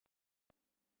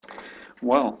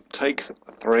Well, take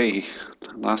three.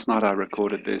 Last night I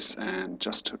recorded this, and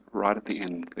just right at the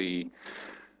end, the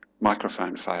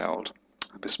microphone failed.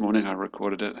 This morning I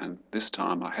recorded it, and this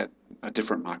time I had a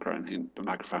different microphone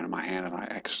in my hand, and I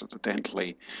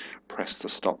accidentally pressed the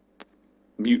stop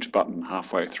mute button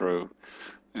halfway through,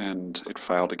 and it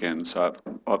failed again. So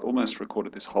I've almost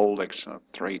recorded this whole lecture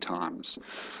 3 times.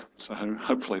 So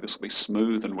hopefully this will be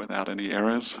smooth and without any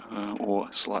errors, or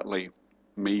slightly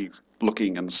me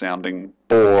looking and sounding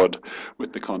bored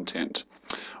with the content.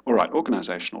 All right,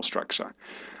 organisational structure.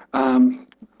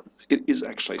 It is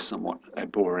actually somewhat a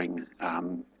boring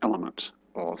element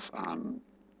of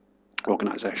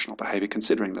organisational behaviour,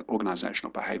 considering that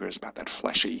organisational behaviour is about that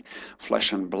fleshy,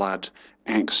 flesh and blood,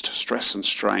 angst, stress and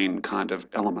strain kind of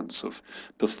elements of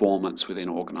performance within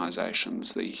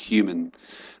organisations, the human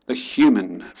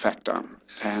factor.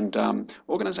 And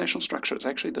organisational structure is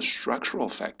actually the structural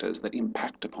factors that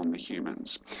impact upon the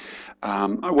humans.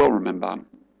 I well remember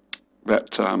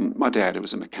that my dad, who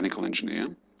was a mechanical engineer,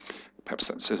 perhaps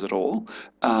that says it all,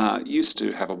 used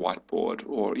to have a whiteboard,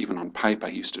 or even on paper,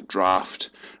 he used to draft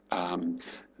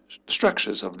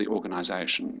structures of the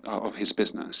organisation of his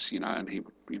business, and he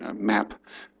would, map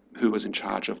who was in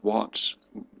charge of what,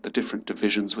 the different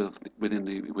divisions within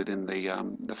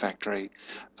the factory,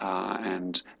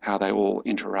 and how they all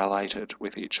interrelated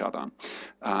with each other.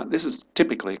 This is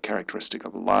typically a characteristic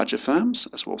of larger firms,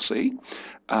 as we'll see,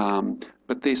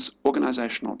 but this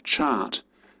organisational chart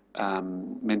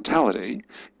mentality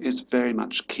is very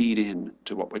much keyed in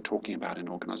to what we're talking about in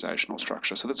organisational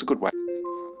structure. So that's a good way.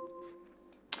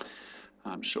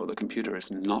 I'm sure the computer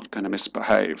is not going to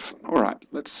misbehave. All right,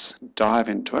 let's dive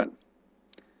into it.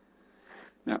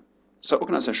 Now, so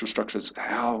organisational structure is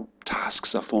how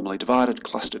tasks are formally divided,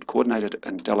 clustered, coordinated,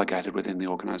 and delegated within the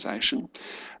organisation,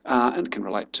 and can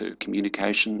relate to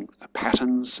communication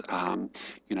patterns,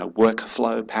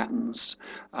 workflow patterns,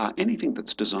 anything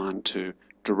that's designed to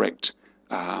direct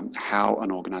how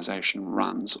an organisation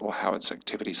runs or how its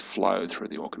activities flow through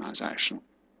the organisation.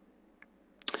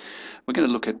 We're going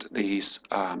to look at these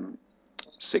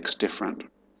 6 different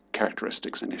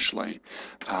characteristics initially.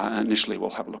 Initially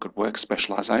we'll have a look at work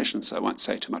specialisation, so I won't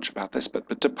say too much about this, but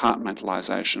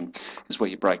departmentalisation is where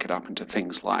you break it up into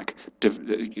things like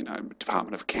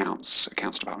Department of Accounts,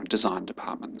 Accounts Department, Design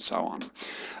Department, and so on.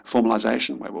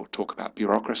 Formalisation, where we'll talk about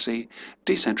bureaucracy.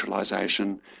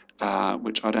 Decentralisation,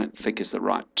 which I don't think is the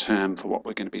right term for what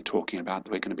we're going to be talking about.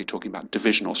 We're going to be talking about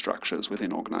divisional structures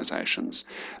within organisations.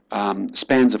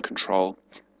 Spans of control,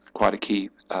 quite a key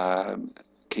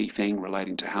thing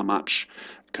relating to how much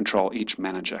control each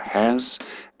manager has,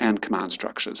 and command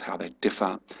structures, how they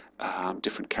differ,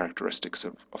 different characteristics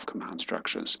of command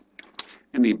structures,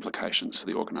 and the implications for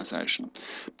the organisation.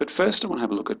 But first I want to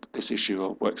have a look at this issue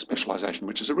of work specialisation,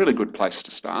 which is a really good place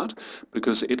to start,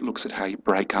 because it looks at how you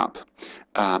break up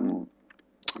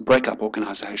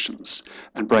organisations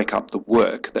and break up the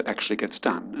work that actually gets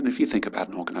done. And if you think about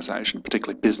an organisation,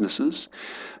 particularly businesses,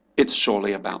 it's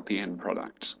surely about the end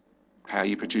product. How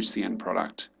you produce the end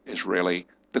product is really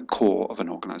the core of an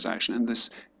organisation, and this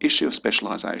issue of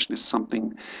specialisation is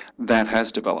something that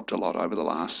has developed a lot over the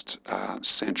last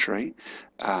century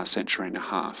and a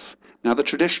half. Now, the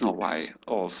traditional way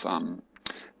of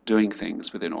doing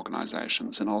things within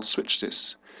organisations, and I'll switch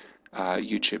this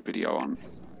YouTube video on.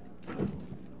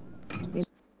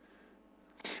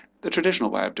 The traditional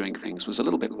way of doing things was a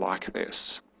little bit like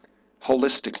this: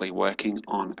 holistically working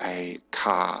on a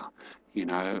car.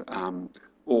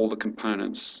 All the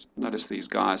components. Notice these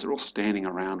guys are all standing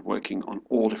around working on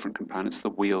all different components. The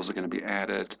wheels are going to be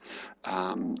added,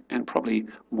 and probably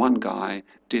one guy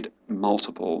did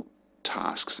multiple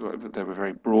tasks. They were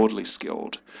very broadly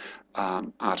skilled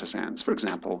artisans. For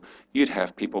example, you'd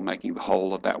have people making the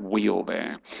whole of that wheel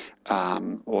there,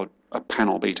 or a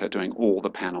panel beater doing all the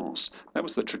panels. That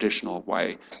was the traditional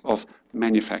way of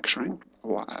manufacturing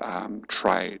or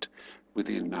trade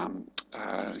within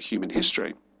human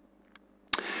history.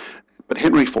 But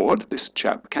Henry Ford, this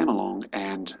chap, came along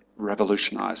and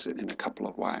revolutionised it in a couple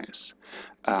of ways.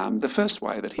 The first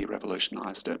way that he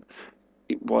revolutionised it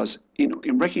was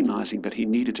in recognising that he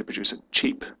needed to produce a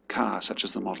cheap car such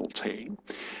as the Model T.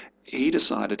 He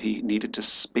decided he needed to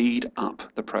speed up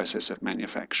the process of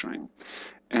manufacturing,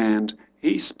 and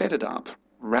he sped it up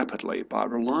rapidly by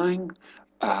relying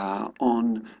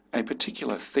on a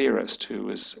particular theorist who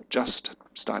was just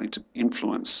starting to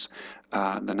influence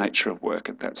the nature of work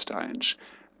at that stage,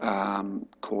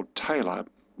 called Taylor,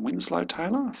 Winslow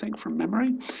Taylor, I think, from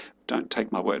memory. Don't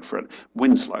take my word for it.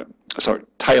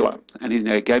 Taylor, and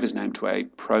he gave his name to a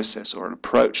process or an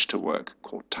approach to work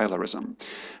called Taylorism,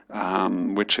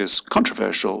 which is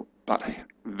controversial but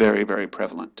very, very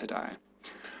prevalent today.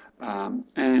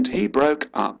 And he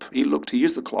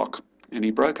used the clock, and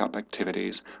he broke up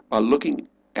activities by looking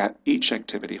at each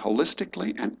activity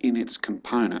holistically and in its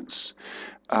components,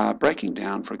 breaking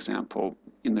down, for example,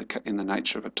 in the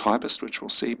nature of a typist, which we'll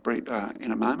see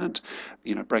in a moment,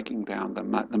 breaking down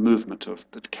the movement of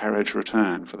the carriage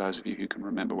return, for those of you who can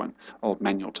remember when old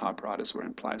manual typewriters were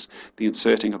in place, the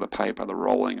inserting of the paper, the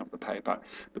rolling of the paper,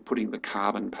 the putting the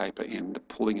carbon paper in, the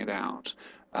pulling it out,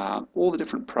 all the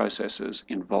different processes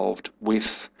involved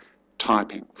with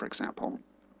typing, for example.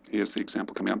 Here's the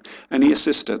example coming up. And he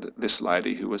assisted this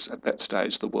lady, who was at that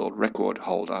stage the world record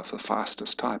holder for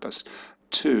fastest typist,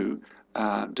 to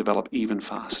develop even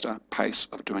faster pace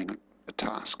of doing a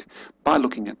task by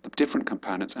looking at the different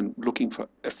components and looking for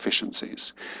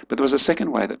efficiencies. But there was a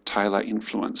second way that Taylor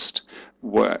influenced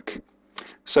work.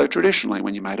 So traditionally,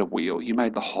 when you made a wheel, you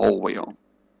made the whole wheel.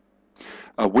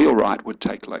 A wheelwright would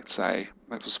take, let's say,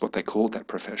 that was what they called that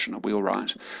profession, a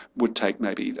wheelwright, would take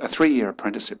maybe a 3-year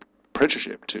apprenticeship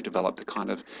to develop the kind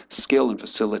of skill and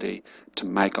facility to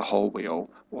make a whole wheel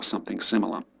or something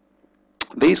similar.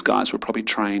 These guys were probably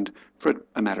trained for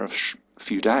a matter of a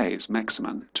few days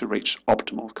maximum to reach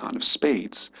optimal kind of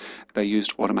speeds. They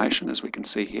used automation, as we can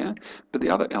see here, but the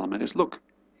other element is, look,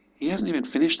 he hasn't even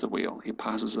finished the wheel. He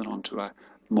passes it on to a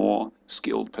more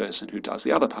skilled person who does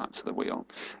the other parts of the wheel.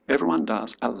 Everyone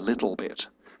does a little bit.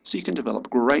 So you can develop a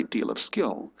great deal of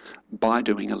skill by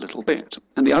doing a little bit.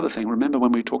 And the other thing, remember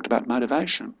when we talked about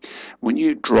motivation, when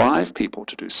you drive people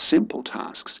to do simple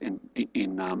tasks,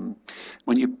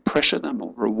 when you pressure them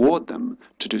or reward them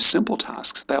to do simple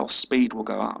tasks, their speed will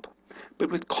go up. But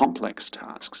with complex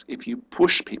tasks, if you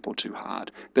push people too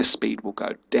hard, their speed will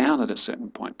go down at a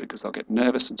certain point because they'll get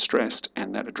nervous and stressed,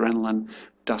 and that adrenaline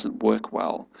doesn't work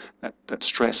well. That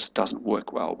stress doesn't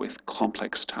work well with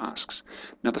complex tasks.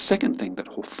 Now, the second thing that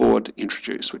Ford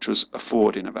introduced, which was a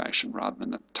Ford innovation rather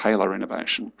than a Taylor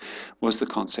innovation, was the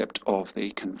concept of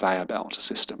the conveyor belt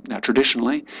system. Now,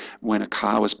 traditionally, when a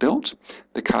car was built,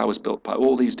 the car was built by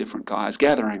all these different guys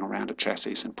gathering around a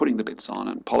chassis and putting the bits on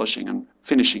and polishing and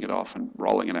finishing it off and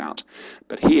rolling it out.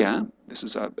 But here, this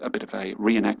is a bit of a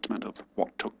reenactment of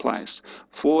what took place.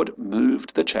 Ford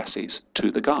moved the chassis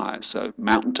to the guys, so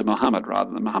mountain to Muhammad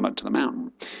rather than Muhammad to the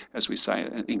mountain, as we say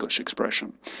in English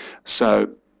expression. So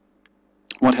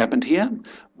what happened here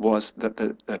was that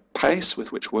the pace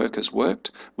with which workers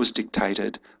worked was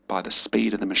dictated by the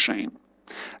speed of the machine.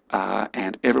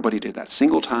 And everybody did that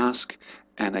single task,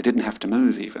 and they didn't have to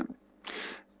move even.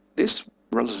 This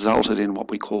resulted in what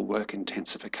we call work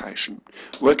intensification.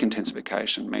 Work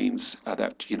intensification means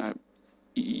that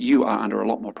you are under a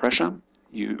lot more pressure.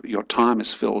 Your time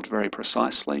is filled very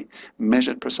precisely,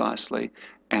 measured precisely,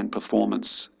 and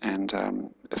performance and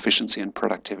efficiency and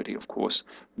productivity, of course,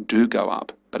 do go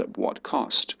up. But at what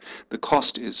cost? The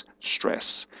cost is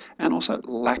stress and also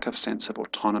lack of sense of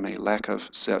autonomy, lack of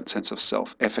sense of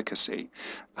self-efficacy,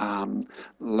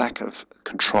 lack of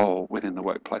control within the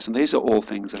workplace. And these are all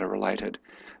things that are related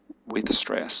with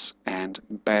stress and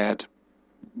bad,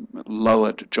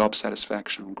 lowered job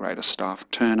satisfaction, greater staff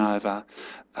turnover,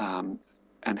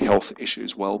 and health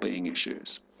issues, well-being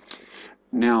issues.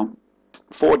 Now,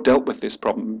 Ford dealt with this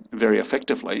problem very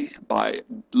effectively by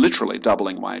literally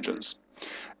doubling wages.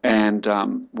 And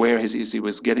whereas he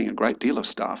was getting a great deal of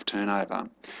staff turnover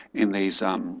in these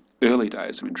early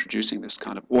days of introducing this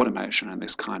kind of automation and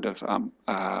this kind of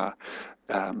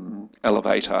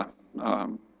elevator,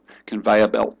 conveyor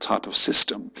belt type of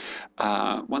system,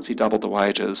 once he doubled the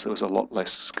wages, there was a lot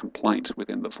less complaint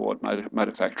within the Ford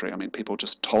Motor Factory. I mean, people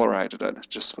just tolerated it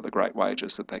just for the great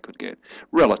wages that they could get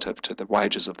relative to the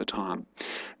wages of the time.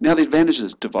 Now, the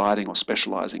advantages of dividing or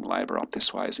specialising labour up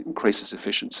this way is it increases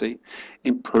efficiency,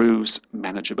 improves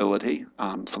manageability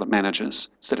for the managers.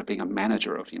 Instead of being a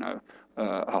manager of,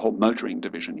 a whole motoring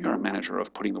division, you're a manager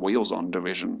of putting the wheels on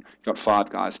division. You've got 5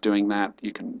 guys doing that.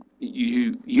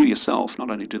 You yourself,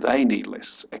 not only do they need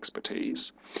less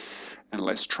expertise and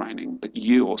less training, but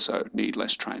you also need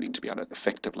less training to be able to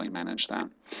effectively manage that.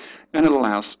 And it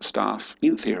allows staff,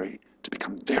 in theory, to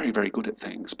become very, very good at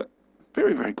things, but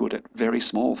very, very good at very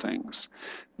small things.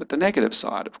 But the negative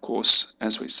side, of course,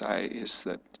 as we say, is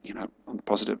that, on the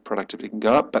positive, productivity can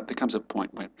go up, but there comes a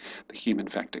point when the human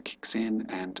factor kicks in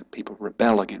and people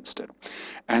rebel against it.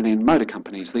 And in motor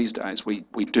companies these days, we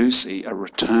do see a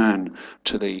return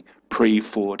to the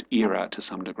pre-Ford era to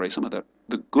some degree. Some of the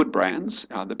good brands,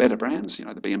 the better brands, the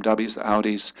BMWs, the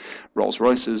Audis,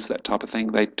 Rolls-Royces, that type of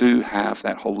thing, they do have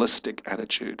that holistic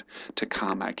attitude to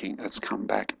car making that's come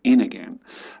back in again,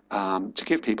 to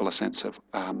give people a sense of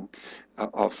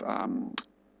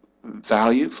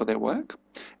value for their work,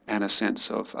 and a sense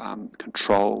of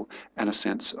control, and a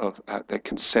sense of they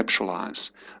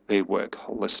conceptualize their work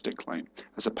holistically,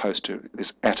 as opposed to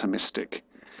this atomistic,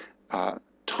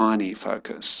 tiny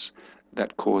focus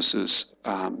that causes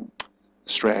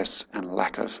stress and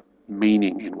lack of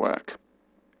meaning in work.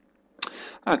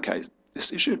 Okay,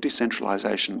 this issue of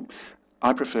decentralization,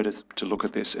 I prefer to look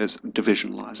at this as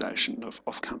divisionalization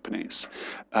of companies.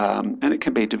 And it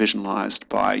can be divisionalized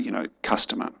by,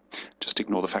 customer. Just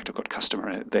ignore the fact I've got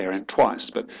customer there and twice.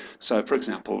 But so, for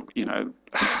example,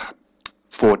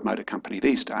 Ford Motor Company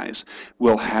these days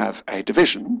will have a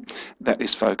division that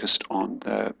is focused on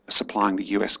supplying the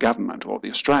US government or the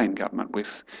Australian government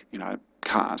with,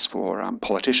 cars for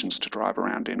politicians to drive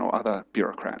around in, or other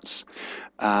bureaucrats.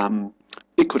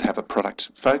 It could have a product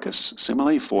focus.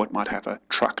 Similarly, Ford might have a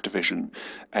truck division,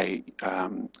 a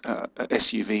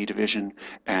SUV division,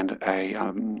 and a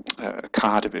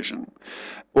car division.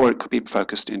 Or it could be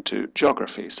focused into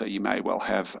geography. So you may well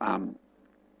have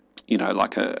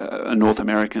like a North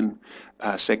American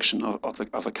section of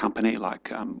a company,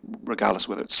 like regardless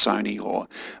whether it's Sony or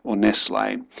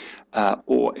Nestle,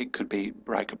 or it could be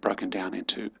broken down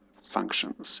into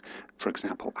functions, for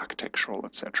example, architectural,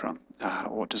 etc.,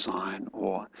 or design,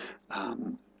 or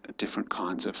different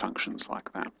kinds of functions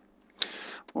like that.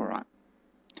 All right.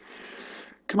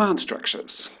 Command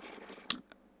structures.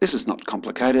 This is not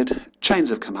complicated.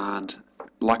 Chains of command,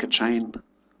 like a chain,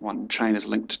 one chain is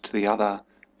linked to the other,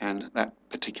 and that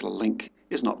particular link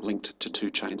is not linked to two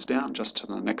chains down, just to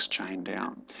the next chain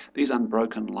down. These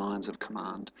unbroken lines of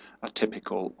command are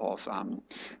typical of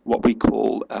what we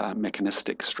call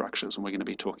mechanistic structures, and we're going to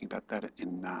be talking about that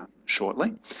in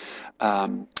shortly.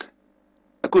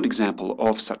 A good example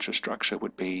of such a structure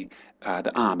would be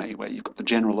the army, where you've got the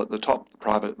general at the top, the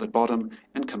private at the bottom,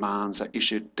 and commands are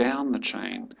issued down the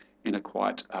chain in a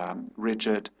quite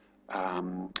rigid,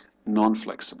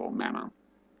 non-flexible manner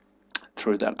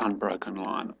through that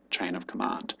unbroken chain of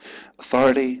command.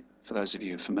 Authority, for those of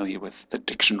you familiar with the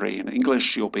dictionary in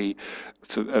English, you'll be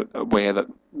aware that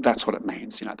that's what it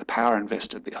means, the power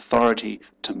invested, the authority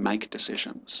to make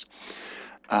decisions.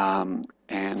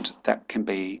 And that can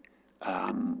be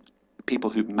people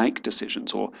who make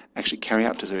decisions or actually carry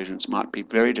out decisions might be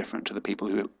very different to the people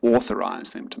who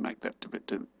authorize them to make that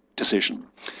decision.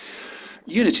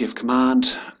 Unity of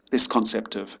command, this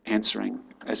concept of answering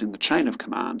as in the chain of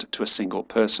command to a single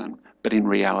person, but in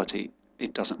reality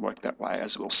it doesn't work that way,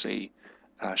 as we'll see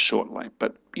shortly.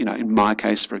 But in my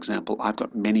case, for example, I've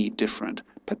got many different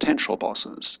potential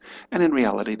bosses, and in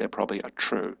reality they probably are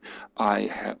true.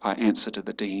 I answer to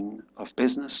the Dean of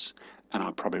Business, and I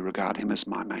probably regard him as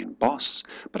my main boss,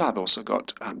 but I've also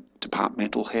got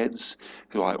departmental heads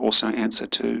who I also answer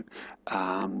to,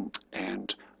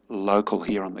 and local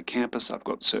here on the campus, I've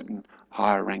got certain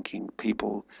higher ranking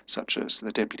people, such as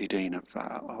the Deputy Dean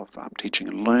of Teaching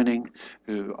and Learning,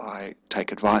 who I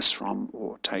take advice from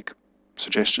or take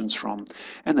suggestions from.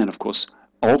 And then, of course,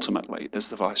 ultimately, there's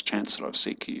the Vice Chancellor of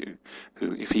CQU,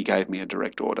 who, if he gave me a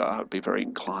direct order, I would be very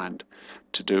inclined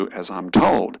to do as I'm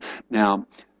told. Now,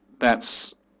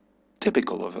 that's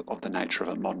typical of the nature of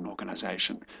a modern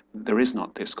organisation. There is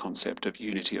not this concept of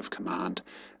unity of command.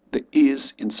 There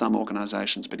is in some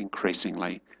organisations, but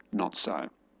increasingly not so.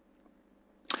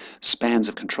 Spans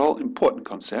of control, important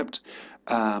concept.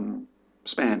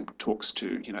 Span talks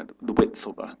to the width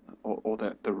or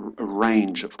the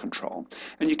range of control,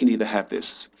 and you can either have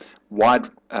this wide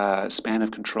span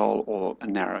of control or a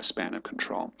narrow span of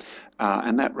control,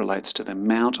 and that relates to the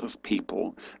amount of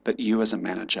people that you as a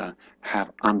manager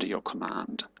have under your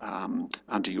command,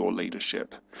 under your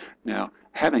leadership. Now,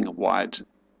 having a wide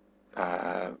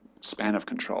span of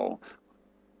control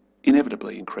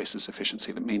inevitably increases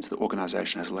efficiency. That means the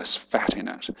organisation has less fat in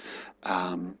it.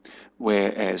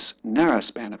 Whereas narrow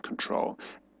span of control,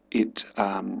 it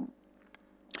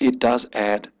does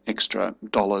add extra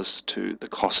dollars to the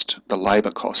cost, the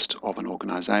labour cost of an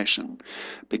organisation,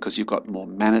 because you've got more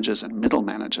managers and middle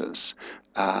managers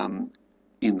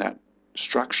in that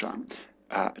structure,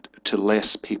 to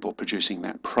less people producing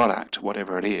that product,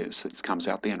 whatever it is that comes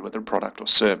out the end, whether a product or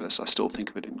service. I still think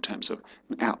of it in terms of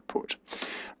output.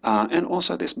 And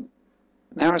also this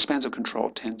narrow spans of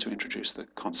control tend to introduce the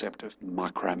concept of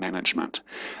micromanagement,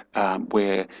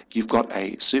 where you've got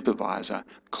a supervisor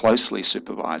closely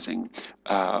supervising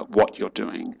what you're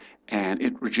doing, and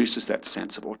it reduces that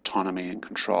sense of autonomy and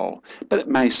control. But it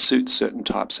may suit certain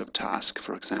types of tasks,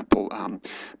 for example,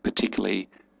 particularly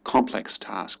complex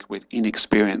task with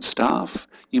inexperienced staff.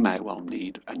 You may well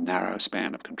need a narrow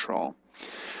span of control.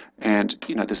 And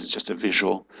this is just a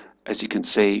visual. As you can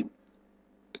see,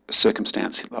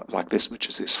 circumstance like this, which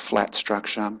is this flat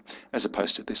structure, as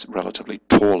opposed to this relatively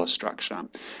taller structure,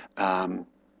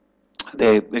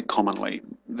 they're commonly,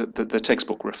 the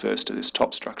textbook refers to this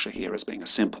top structure here as being a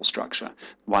simple structure.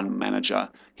 One manager,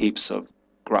 heaps of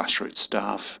grassroots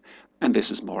staff, and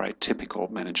this is more a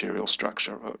typical managerial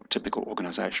structure, a typical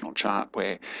organisational chart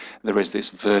where there is this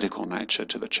vertical nature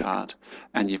to the chart,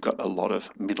 and you've got a lot of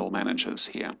middle managers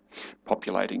here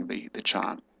populating the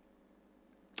chart.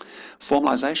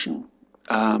 Formalisation,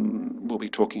 we'll be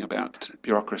talking about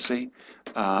bureaucracy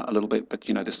a little bit, but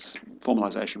this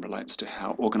formalisation relates to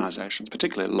how organisations,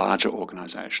 particularly larger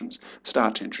organisations,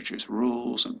 start to introduce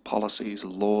rules and policies,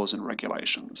 laws and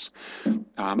regulations.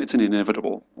 It's an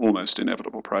inevitable, almost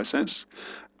inevitable process.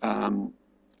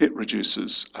 It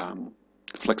reduces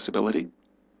flexibility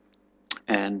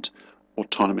and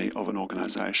autonomy of an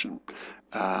organisation,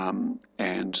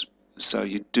 and so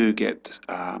you do get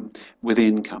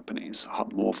within companies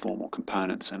more formal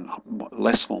components and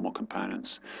less formal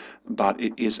components, but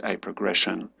it is a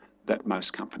progression that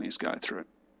most companies go through.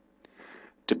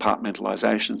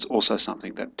 Departmentalisation is also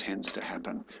something that tends to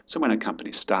happen. So when a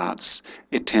company starts,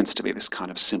 it tends to be this kind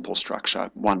of simple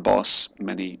structure, one boss,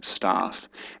 many staff,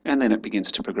 and then it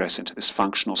begins to progress into this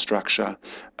functional structure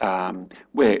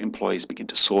where employees begin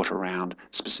to sort around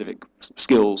specific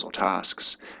skills or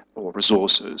tasks or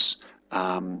resources.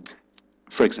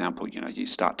 For example, you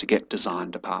start to get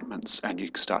design departments and you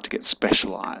start to get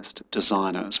specialised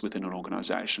designers within an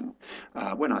organisation.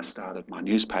 When I started my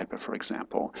newspaper, for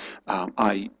example,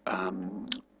 I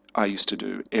used to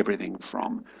do everything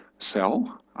from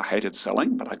sell. I hated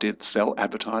selling, but I did sell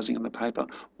advertising in the paper,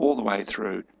 all the way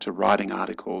through to writing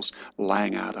articles,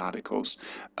 laying out articles,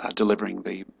 delivering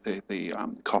the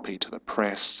copy to the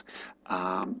press.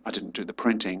 I didn't do the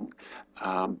printing,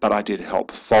 but I did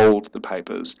help fold the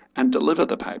papers and deliver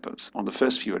the papers on the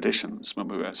first few editions when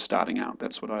we were starting out.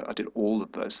 That's what I did, all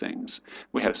of those things.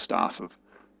 We had a staff of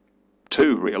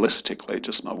 2, realistically,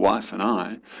 just my wife and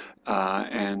I,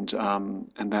 and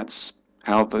that's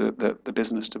how the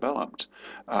business developed.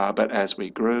 But as we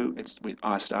grew,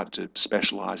 I started to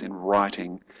specialise in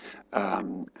writing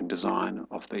and design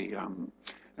of the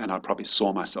and I probably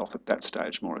saw myself at that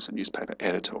stage more as a newspaper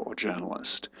editor or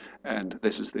journalist. And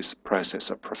this is this process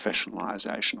of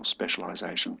professionalisation or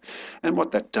specialisation. And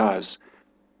what that does,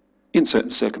 in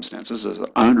certain circumstances, as an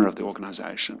owner of the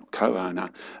organisation, co-owner,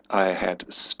 I had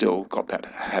still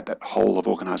had that whole of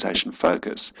organisation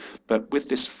focus. But with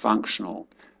this functional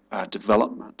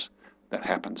development that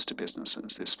happens to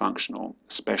businesses, this functional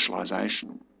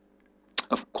specialisation,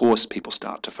 of course people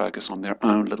start to focus on their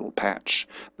own little patch,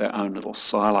 their own little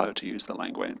silo, to use the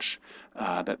language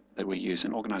that we use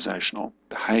in organisational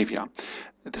behaviour.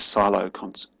 The silo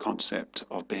concept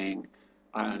of being,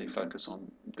 I only focus on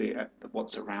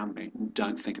what's around me and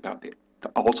don't think about the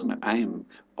ultimate aim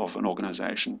of an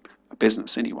organisation, a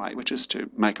business anyway, which is to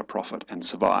make a profit and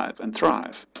survive and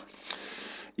thrive.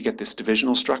 You get this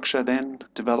divisional structure then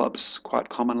develops quite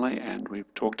commonly, and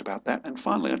we've talked about that. And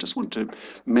finally, I just want to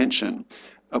mention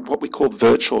what we call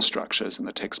virtual structures in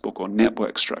the textbook, or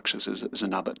network structures is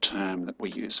another term that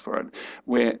we use for it,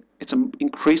 where it's an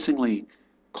increasingly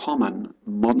common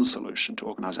modern solution to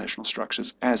organisational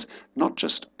structures, as not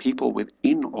just people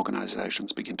within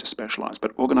organisations begin to specialise,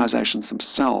 but organisations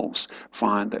themselves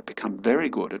find they become very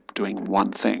good at doing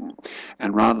one thing,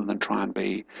 and rather than try and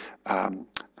be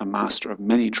a master of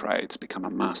many trades, become a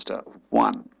master of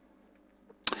one.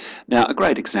 Now, a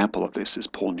great example of this is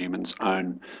Paul Newman's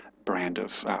own brand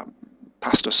of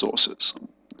pasta sauces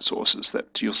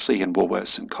that you'll see in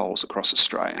Woolworths and Coles across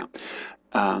Australia.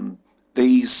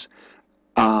 These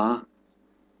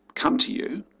come to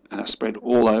you and are spread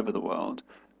all over the world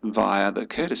via the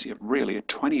courtesy of really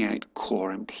 28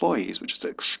 core employees, which is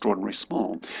extraordinarily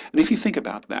small. And if you think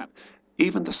about that,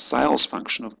 even the sales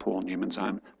function of Paul Newman's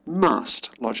Own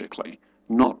must, logically,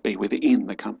 not be within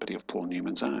the company of Paul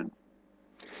Newman's Own.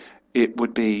 It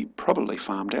would be probably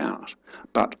farmed out,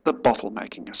 but the bottle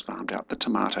making is farmed out, the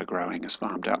tomato growing is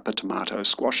farmed out, the tomato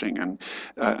squashing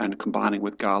and combining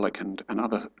with garlic and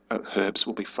other herbs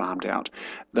will be farmed out.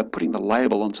 The putting the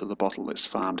label onto the bottle is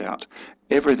farmed out.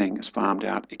 Everything is farmed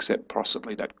out except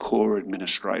possibly that core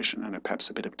administration and perhaps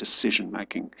a bit of decision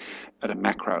making at a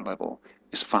macro level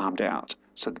is farmed out.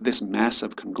 So that this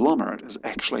massive conglomerate is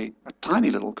actually a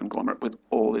tiny little conglomerate with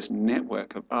all this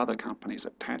network of other companies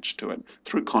attached to it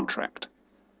through contract.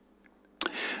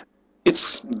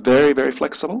 It's very, very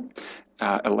flexible.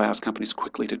 It allows companies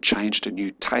quickly to change to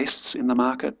new tastes in the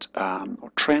market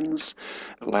or trends.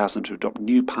 It allows them to adopt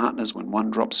new partners when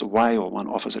one drops away or one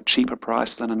offers a cheaper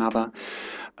price than another.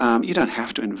 You don't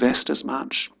have to invest as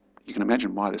much. You can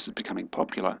imagine why this is becoming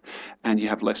popular, and you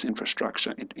have less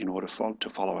infrastructure in order to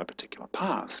follow a particular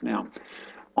path. Now,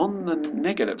 on the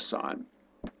negative side,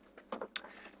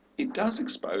 it does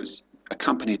expose a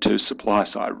company to supply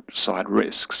side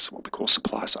risks, what we call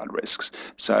supply side risks.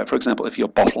 So, for example, if you're a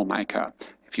bottle maker,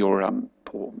 if you're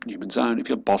Paul Newman's Own, if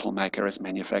your bottle maker is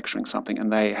manufacturing something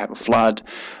and they have a flood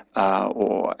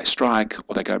or a strike,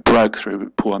 or they go broke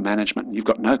through poor management, and you've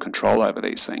got no control over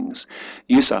these things,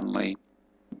 you suddenly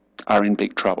are in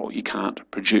big trouble. You can't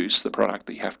produce the product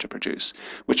that you have to produce,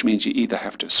 which means you either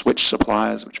have to switch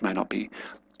suppliers, which may not be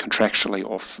contractually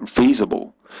or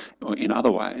feasible or in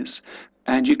other ways,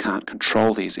 and you can't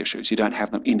control these issues. You don't have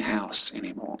them in-house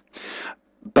anymore.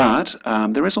 But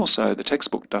there is also, the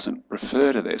textbook doesn't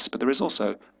refer to this, but there is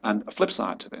also a flip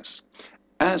side to this.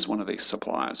 As one of these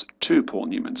suppliers to Paul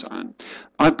Newman's Own,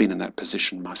 I've been in that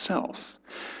position myself.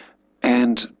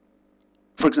 And,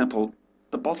 for example,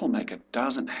 the bottle maker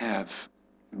doesn't have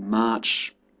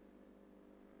much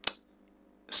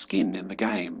skin in the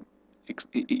game.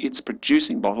 It's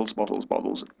producing bottles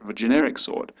of a generic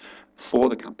sort for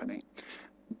the company.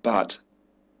 But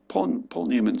Paul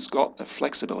Newman's got the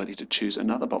flexibility to choose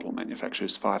another bottle manufacturer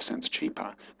who's 5 cents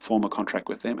cheaper, form a contract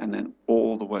with them, and then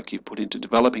all the work you've put into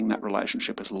developing that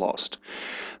relationship is lost.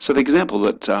 So the example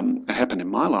that happened in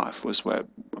my life was where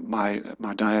my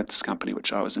dad's company,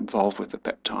 which I was involved with at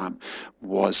that time,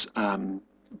 was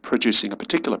producing a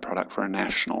particular product for a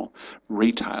national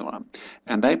retailer,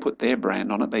 and they put their brand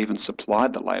on it. They even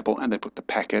supplied the label, and they put the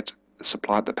packet,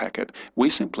 supplied the packet. We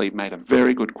simply made a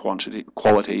very good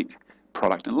quality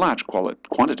product in large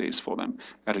quantities for them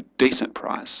at a decent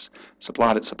price,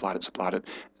 supplied it.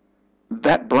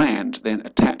 That brand then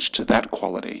attached to that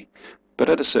quality, but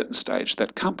at a certain stage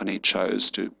that company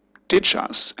chose to ditch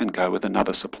us and go with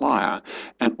another supplier,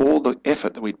 and all the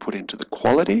effort that we'd put into the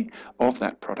quality of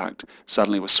that product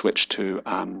suddenly was switched to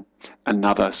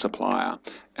another supplier,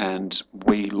 and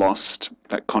we lost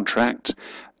that contract,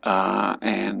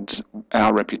 and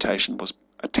our reputation was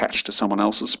attached to someone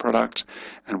else's product,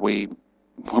 and we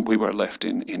were left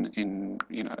in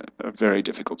a very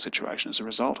difficult situation as a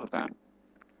result of that.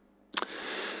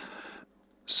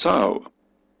 So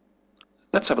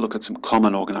let's have a look at some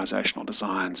common organizational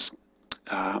designs,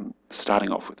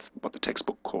 starting off with what the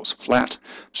textbook calls flat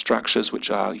structures, which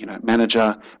are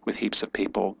manager with heaps of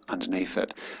people underneath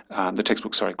it. The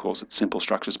textbook, calls it simple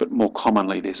structures, but more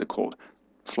commonly these are called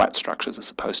flat structures as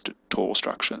opposed to tall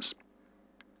structures.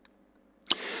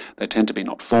 They tend to be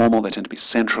not formal, they tend to be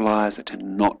centralized, they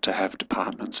tend not to have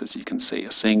departments, as you can see.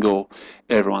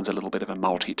 Everyone's a little bit of a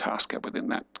multitasker within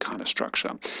that kind of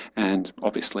structure, and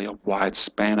obviously a wide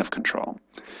span of control.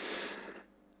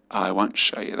 I won't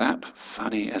show you that,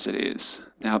 funny as it is.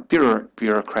 Now,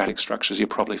 bureaucratic structures, you're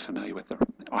probably familiar with the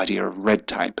idea of red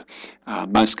tape.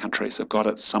 Most countries have got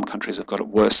it, some countries have got it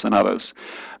worse than others.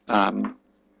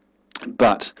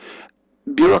 But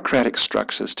bureaucratic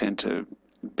structures tend to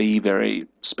be very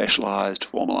specialized,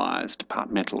 formalized,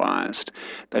 departmentalized.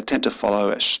 They tend to follow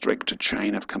a strict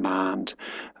chain of command,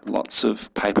 lots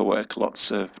of paperwork, lots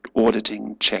of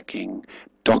auditing, checking,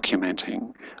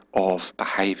 documenting of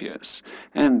behaviors,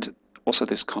 and also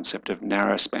this concept of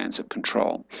narrow spans of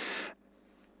control.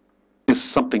 There's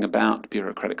something about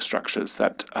bureaucratic structures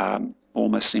that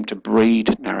almost seem to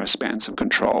breed narrow spans of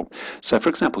control. So, for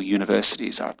example,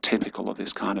 universities are typical of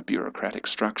this kind of bureaucratic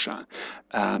structure.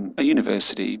 A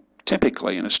university,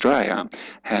 typically in Australia,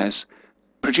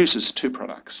 produces two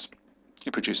products.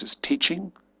 It produces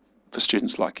teaching for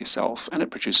students like yourself, and it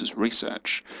produces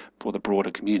research for the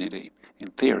broader community, in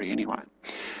theory anyway.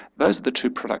 Those are the two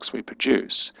products we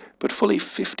produce, but fully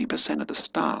 50% of the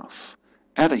staff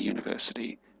at a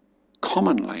university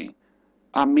commonly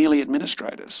are merely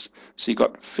administrators. So you've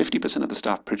got 50% of the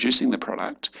staff producing the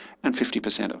product and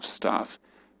 50% of staff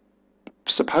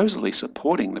supposedly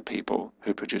supporting the people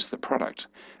who produce the product.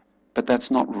 But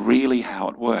that's not really how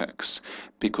it works,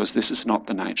 because this is not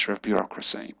the nature of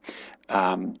bureaucracy.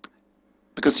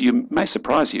 Because you may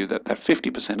surprise you that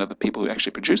 50% of the people who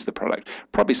actually produce the product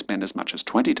probably spend as much as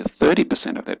 20 to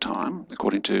 30% of their time,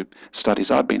 according to studies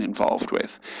I've been involved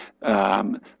with,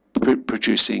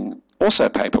 producing also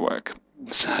paperwork.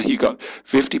 So you got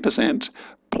 50%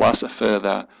 plus a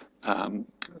further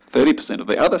 30% of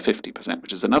the other 50%,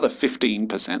 which is another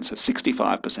 15%, so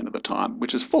 65% of the time,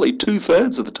 which is fully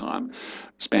 2/3 of the time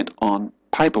spent on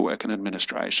paperwork and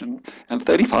administration, and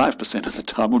 35% of the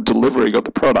time of delivering of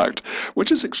the product,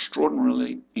 which is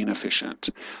extraordinarily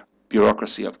inefficient.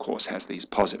 Bureaucracy, of course, has these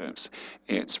positives.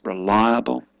 It's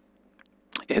reliable.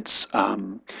 It's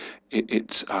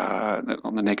it's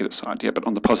on the negative side, yeah, but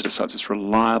on the positive side, it's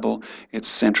reliable, it's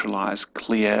centralized,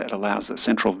 clear, it allows the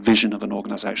central vision of an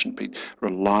organization to be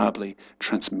reliably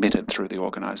transmitted through the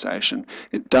organization.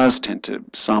 It does tend to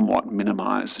somewhat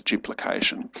minimize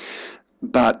duplication,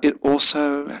 but it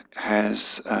also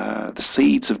has the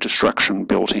seeds of destruction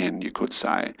built in, you could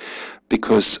say,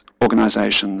 because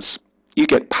organizations, you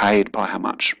get paid by how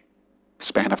much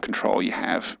span of control you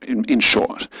have. In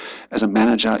short, as a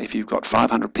manager, if you've got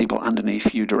 500 people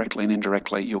underneath you directly and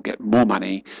indirectly, you'll get more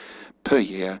money per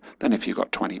year than if you've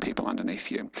got 20 people underneath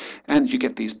you. And you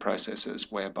get these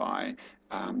processes whereby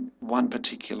one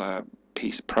particular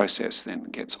process then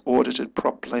gets audited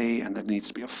properly, and there needs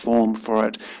to be a form for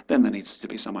it. Then there needs to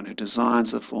be someone who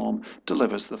designs the form,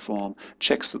 delivers the form,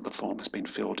 checks that the form has been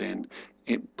filled in.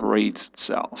 It breeds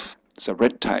itself. So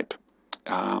red tape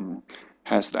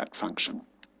has that function,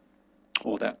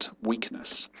 or that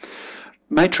weakness.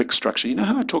 Matrix structure, you know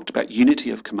how I talked about unity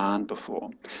of command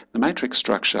before? The matrix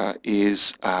structure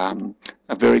is a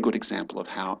very good example of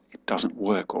how it doesn't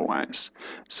work always.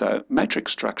 So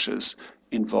matrix structures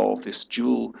involve this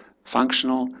dual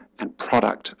functional and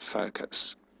product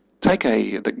focus. Take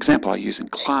the example I used in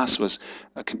class was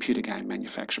a computer game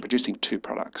manufacturer producing two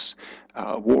products,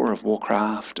 War of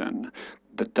Warcraft and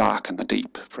The Dark and the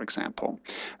Deep, for example.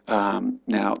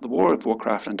 Now, the War of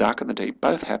Warcraft and Dark and the Deep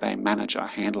both have a manager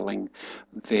handling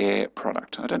their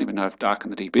product. I don't even know if Dark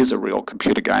and the Deep is a real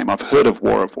computer game. I've heard of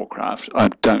War of Warcraft. I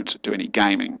don't do any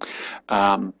gaming.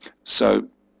 So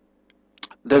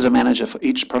there's a manager for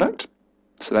each product.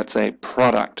 So that's a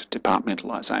product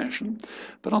departmentalization.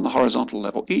 But on the horizontal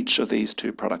level, each of these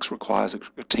two products requires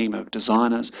a team of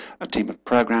designers, a team of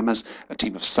programmers, a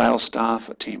team of sales staff,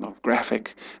 a team of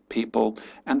graphic people,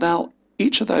 and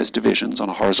each of those divisions on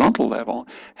a horizontal level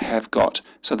have got,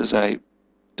 so there's a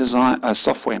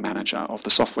software manager of the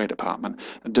software department,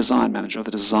 a design manager of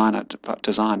the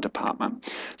design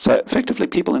department. So effectively,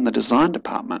 people in the design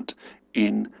department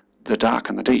in The Dark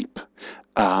and the Deep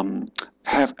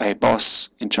have a boss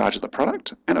in charge of the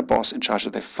product and a boss in charge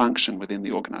of their function within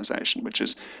the organization, which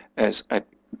is as a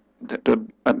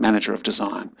manager of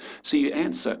design. So you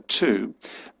answer to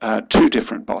two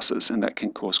different bosses, and that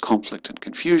can cause conflict and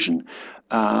confusion,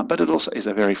 but it also is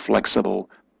a very flexible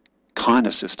kind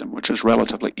of system, which is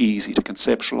relatively easy to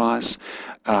conceptualize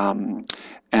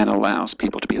and allows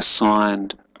people to be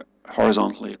assigned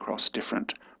horizontally across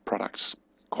different products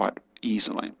quite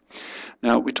easily.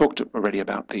 Now, we talked already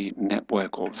about the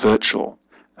network or virtual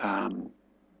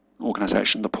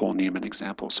organization, the Paul Newman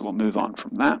example, so we'll move on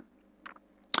from that.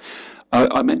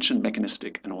 I mentioned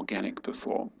mechanistic and organic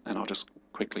before, and I'll just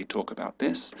quickly talk about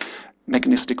this.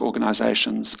 Mechanistic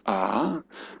organizations are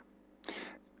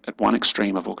at one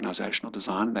extreme of organizational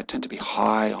design, and they tend to be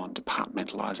high on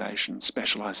departmentalization,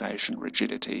 specialization,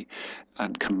 rigidity,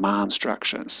 and command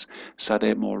structures. So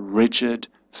they're more rigid,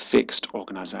 fixed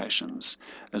organizations,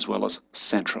 as well as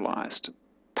centralized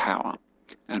power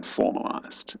and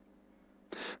formalized.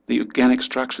 The organic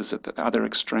structures at the other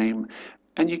extreme,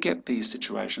 and you get these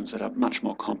situations that are much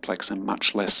more complex and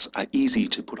much less easy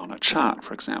to put on a chart,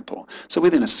 for example. So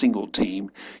within a single team,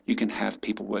 you can have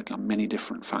people working on many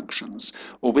different functions.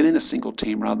 Or within a single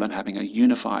team, rather than having a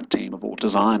unified team of all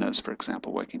designers, for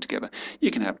example, working together,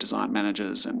 you can have design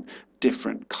managers and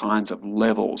different kinds of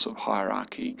levels of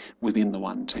hierarchy within the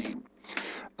one team.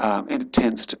 And it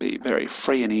tends to be very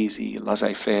free and easy,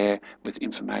 laissez-faire with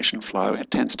information flow.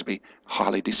 It tends to be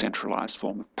highly decentralized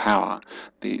form of power,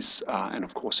 and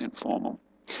of course informal,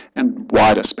 and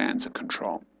wider spans of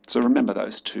control. So remember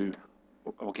those two,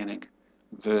 organic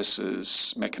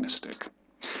versus mechanistic.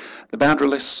 The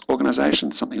boundaryless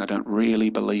organization, something I don't really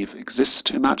believe exists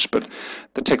too much, but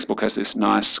the textbook has this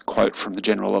nice quote from the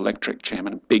General Electric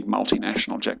chairman, big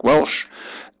multinational, Jack Welch,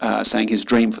 saying his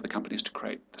dream for the company is to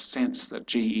create the sense that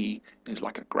GE is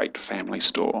like a great family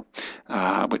store,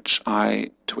 to which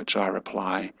I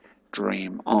reply,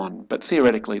 dream on. But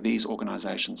theoretically, these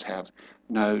organizations have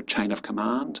no chain of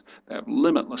command. They have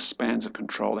limitless spans of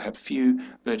control. They have few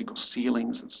vertical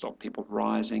ceilings that stop people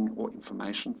rising or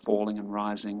information falling and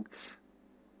rising.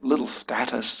 Little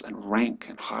status and rank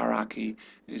and hierarchy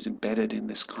is embedded in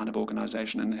this kind of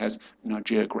organization, and it has no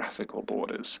geographical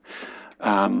borders.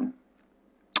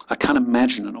 I can't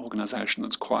imagine an organization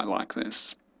that's quite like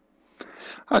this.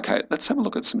 Okay, let's have a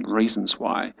look at some reasons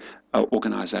why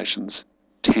organizations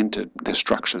their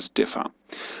structures differ.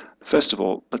 First of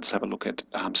all, let's have a look at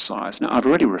size. Now, I've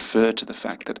already referred to the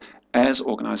fact that as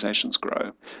organizations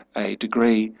grow, a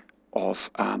degree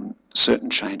of certain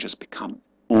changes become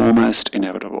almost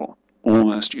inevitable,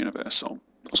 almost universal.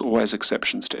 There's always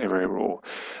exceptions to every rule,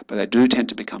 but they do tend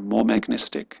to become more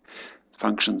mechanistic,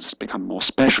 Functions become more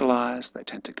specialized, they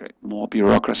tend to get more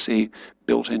bureaucracy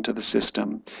built into the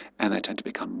system, and they tend to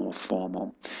become more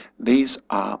formal. These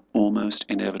are almost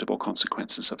inevitable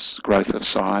consequences of growth of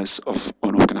size of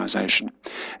an organization.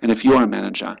 And if you're a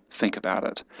manager, think about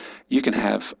it. You can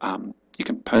have you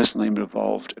can personally be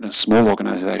involved in a small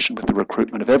organization with the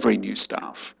recruitment of every new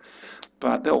staff,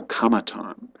 but there'll come a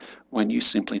time when you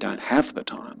simply don't have the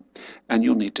time, and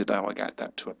you'll need to delegate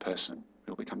that to a person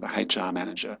who'll become the HR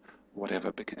manager,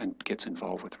 whatever, and gets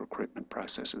involved with recruitment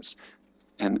processes.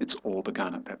 And it's all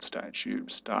begun at that stage. You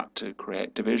start to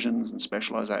create divisions and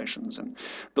specializations, and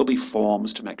there'll be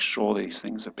forms to make sure these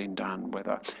things have been done,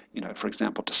 whether, for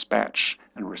example, dispatch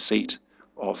and receipt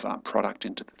of product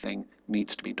into the thing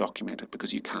needs to be documented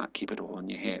because you can't keep it all in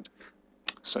your head.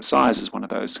 So size is one of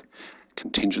those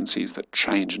contingencies that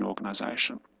change an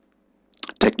organization.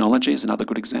 Technology is another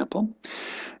good example.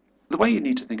 The way you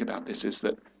need to think about this is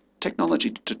that technology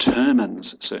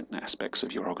determines certain aspects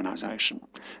of your organization.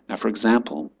 Now, for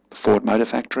example, the Ford Motor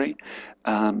Factory,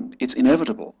 it's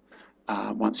inevitable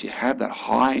once you have that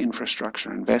high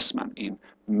infrastructure investment in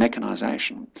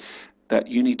mechanization that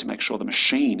you need to make sure the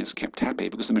machine is kept happy,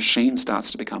 because the machine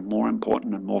starts to become more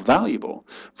important and more valuable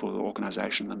for the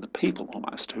organization than the people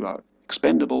almost, who are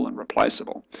expendable and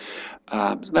replaceable.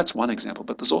 So that's one example,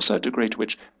 but there's also a degree to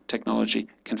which technology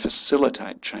can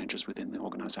facilitate changes within the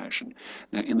organization.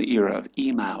 Now, in the era of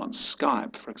email and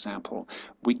Skype, for example,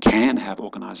 we can have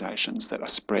organizations that are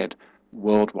spread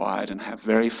worldwide and have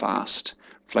very fast,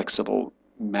 flexible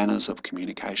manners of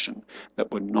communication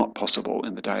that were not possible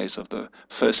in the days of the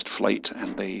first fleet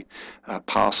and the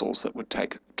parcels that would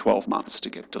take 12 months to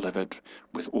get delivered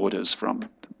with orders from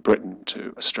Britain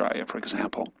to Australia, for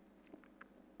example.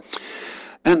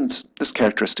 And this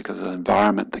characteristic of the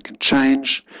environment that can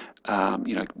change,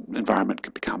 environment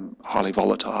can become highly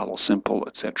volatile or simple,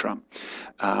 etc.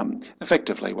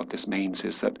 Effectively, what this means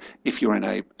is that if you're in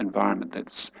an environment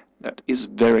that is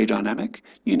very dynamic,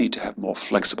 you need to have more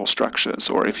flexible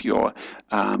structures. Or if you're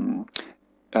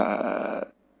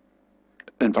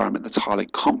environment that's highly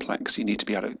complex, you need to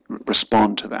be able to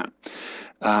respond to that.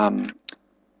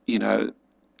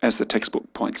 As the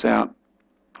textbook points out,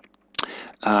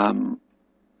 I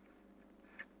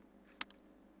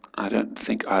don't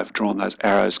think I've drawn those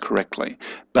arrows correctly,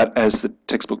 but as the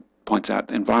textbook points out,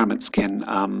 environments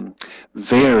can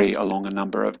vary along a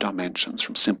number of dimensions,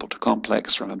 from simple to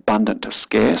complex, from abundant to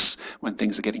scarce when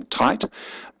things are getting tight,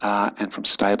 and from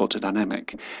stable to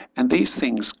dynamic. And these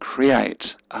things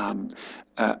create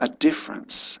a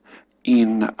difference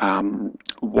in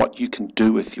what you can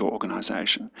do with your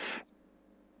organization.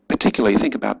 Particularly,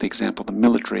 think about the example, the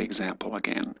military example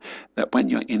again, that when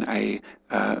you're in a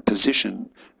position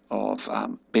of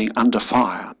being under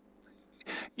fire,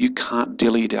 you can't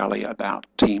dilly-dally about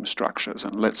team structures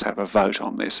and let's have a vote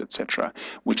on this, etc.,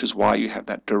 which is why you have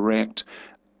that direct,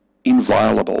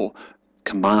 inviolable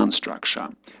command structure,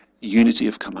 unity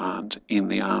of command in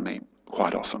the army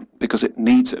quite often, because it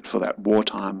needs it for that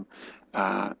wartime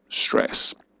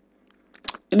stress.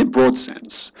 In a broad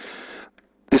sense,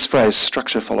 this phrase,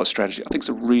 structure follows strategy, I think is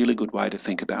a really good way to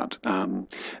think about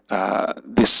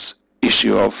this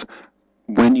issue of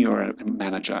when you're a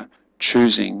manager,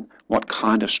 choosing what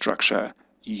kind of structure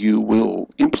you will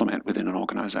implement within an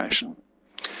organization.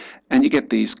 And you get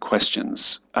these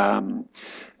questions,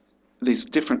 these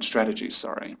different strategies,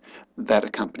 that a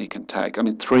company can take. I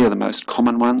mean, three of the most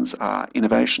common ones are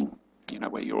innovation,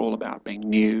 where you're all about being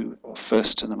new or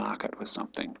first to the market with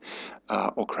something,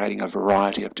 or creating a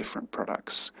variety of different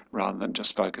products rather than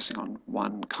just focusing on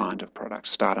one kind of product,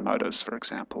 starter motors, for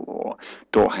example, or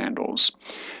door handles.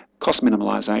 Cost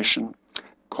minimalization,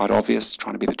 quite obvious,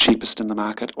 trying to be the cheapest in the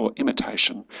market, or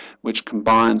imitation, which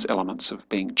combines elements of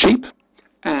being cheap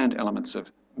and elements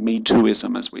of Me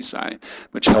Tooism, as we say,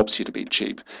 which helps you to be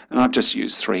cheap. And I've just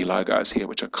used three logos here,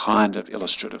 which are kind of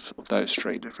illustrative of those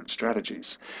three different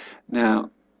strategies.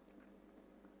 Now,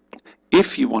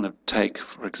 if you want to take,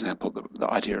 for example,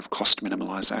 the idea of cost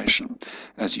minimalization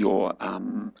as your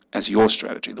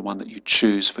strategy, the one that you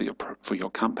choose for your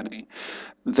company,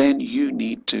 then you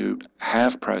need to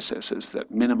have processes that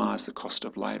minimize the cost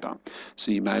of labor.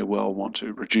 So you may well want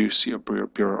to reduce your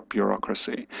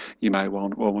bureaucracy. You may well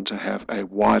want to have a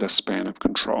wider span of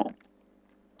control.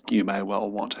 You may well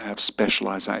want to have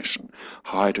specialization,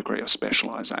 high degree of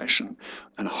specialization,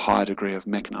 and a high degree of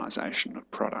mechanization of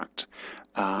product.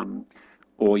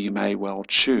 Or you may well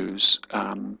choose,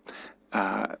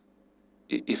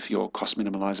 if your cost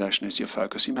minimalization is your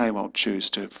focus, you may well choose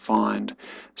to find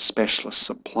specialist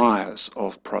suppliers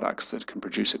of products that can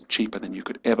produce it cheaper than you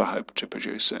could ever hope to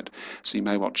produce it. So you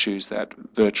may well choose that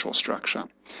virtual structure.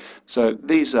 So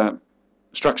these are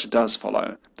Structure does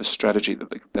follow the strategy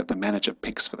that the manager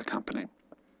picks for the company.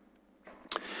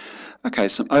 Okay,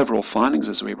 some overall findings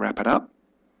as we wrap it up.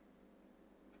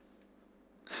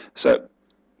 So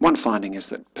one finding is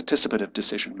that participative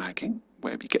decision making,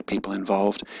 where you get people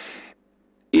involved,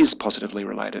 is positively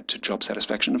related to job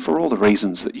satisfaction for all the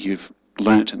reasons that you've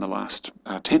learnt in the last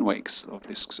 10 weeks of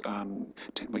this 10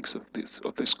 weeks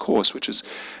of this course, which is,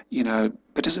 you know,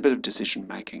 participative decision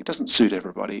making. It doesn't suit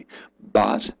everybody,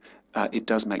 but it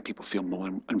does make people feel more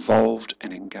involved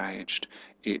and engaged.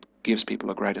 It gives people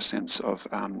a greater sense of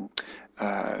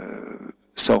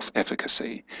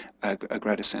self-efficacy, a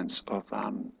greater sense of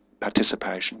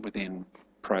participation within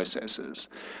processes,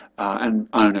 and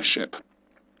ownership.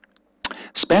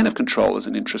 Span of control is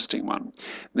an interesting one.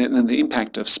 The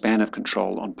impact of span of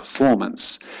control on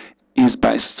performance is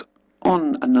based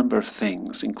on a number of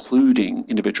things, including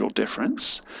individual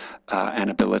difference and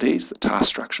abilities, the task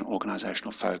structure and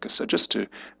organisational focus. So just to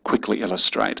quickly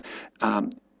illustrate,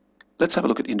 let's have a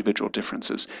look at individual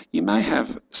differences. You may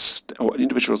have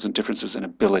individuals and differences and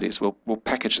abilities. We'll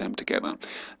package them together.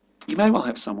 You may well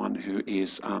have someone who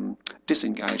is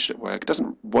disengaged at work,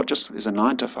 just is a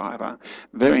 9-to-5er,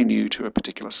 very new to a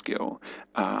particular skill,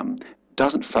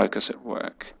 doesn't focus at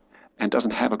work, and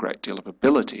doesn't have a great deal of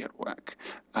ability at work.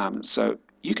 So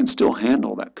you can still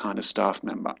handle that kind of staff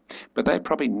member, but they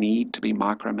probably need to be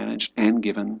micromanaged and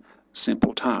given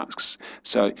simple tasks.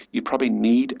 So you probably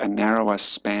need a narrower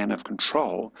span of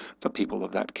control for people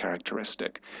of that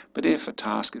characteristic. But if a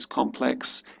task is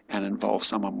complex and involves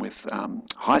someone with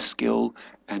high skill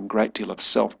and great deal of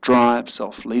self-drive,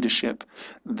 self-leadership,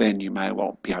 then you may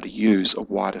well be able to use a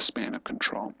wider span of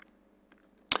control.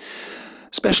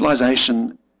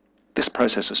 Specialisation, this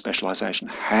process of specialisation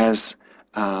has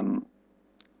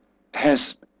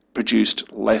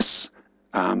produced less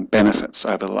benefits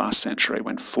over the last century.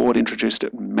 When Ford introduced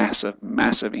it,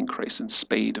 massive increase in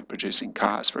speed of producing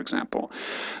cars, for example.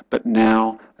 But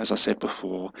now, as I said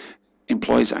before,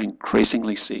 employees are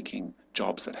increasingly seeking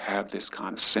jobs that have this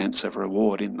kind of sense of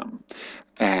reward in them.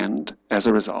 And as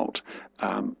a result,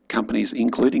 companies,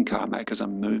 including car makers, are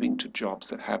moving to jobs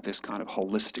that have this kind of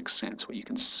holistic sense where you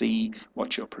can see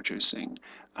what you're producing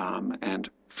and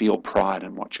feel pride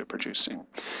in what you're producing.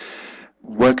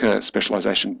 Worker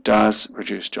specialisation does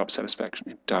reduce job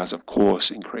satisfaction. It does, of course,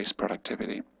 increase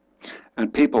productivity.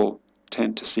 And people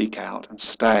tend to seek out and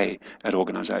stay at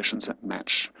organisations that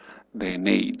match their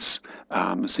needs.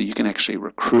 So you can actually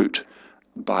recruit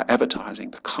by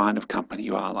advertising the kind of company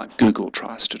you are. Like Google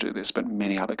tries to do this, but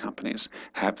many other companies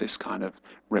have this kind of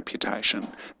reputation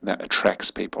that attracts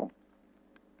people.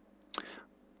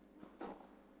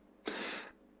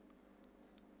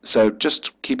 So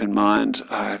just keep in mind,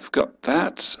 I've got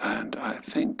that, and I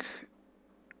think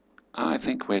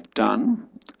we're done.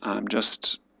 I'm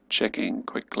just checking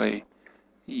quickly.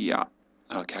 Yeah,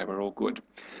 okay, we're all good.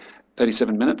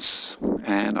 37 minutes,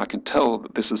 and I can tell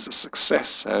that this is a success.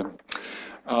 So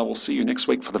we'll see you next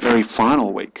week for the very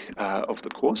final week of the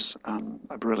course.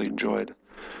 I've really enjoyed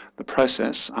the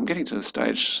process. I'm getting to the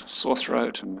stage, sore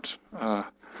throat and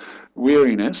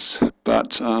weariness,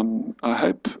 but I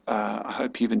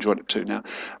hope you've enjoyed it too. Now,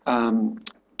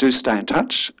 do stay in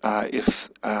touch. If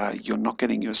you're not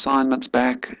getting your assignments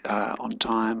back on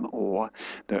time, or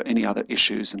there are any other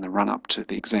issues in the run-up to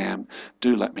the exam,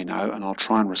 do let me know, and I'll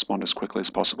try and respond as quickly as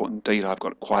possible. Indeed, I've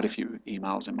got quite a few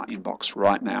emails in my inbox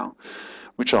right now,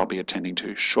 which I'll be attending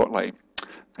to shortly.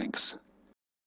 Thanks.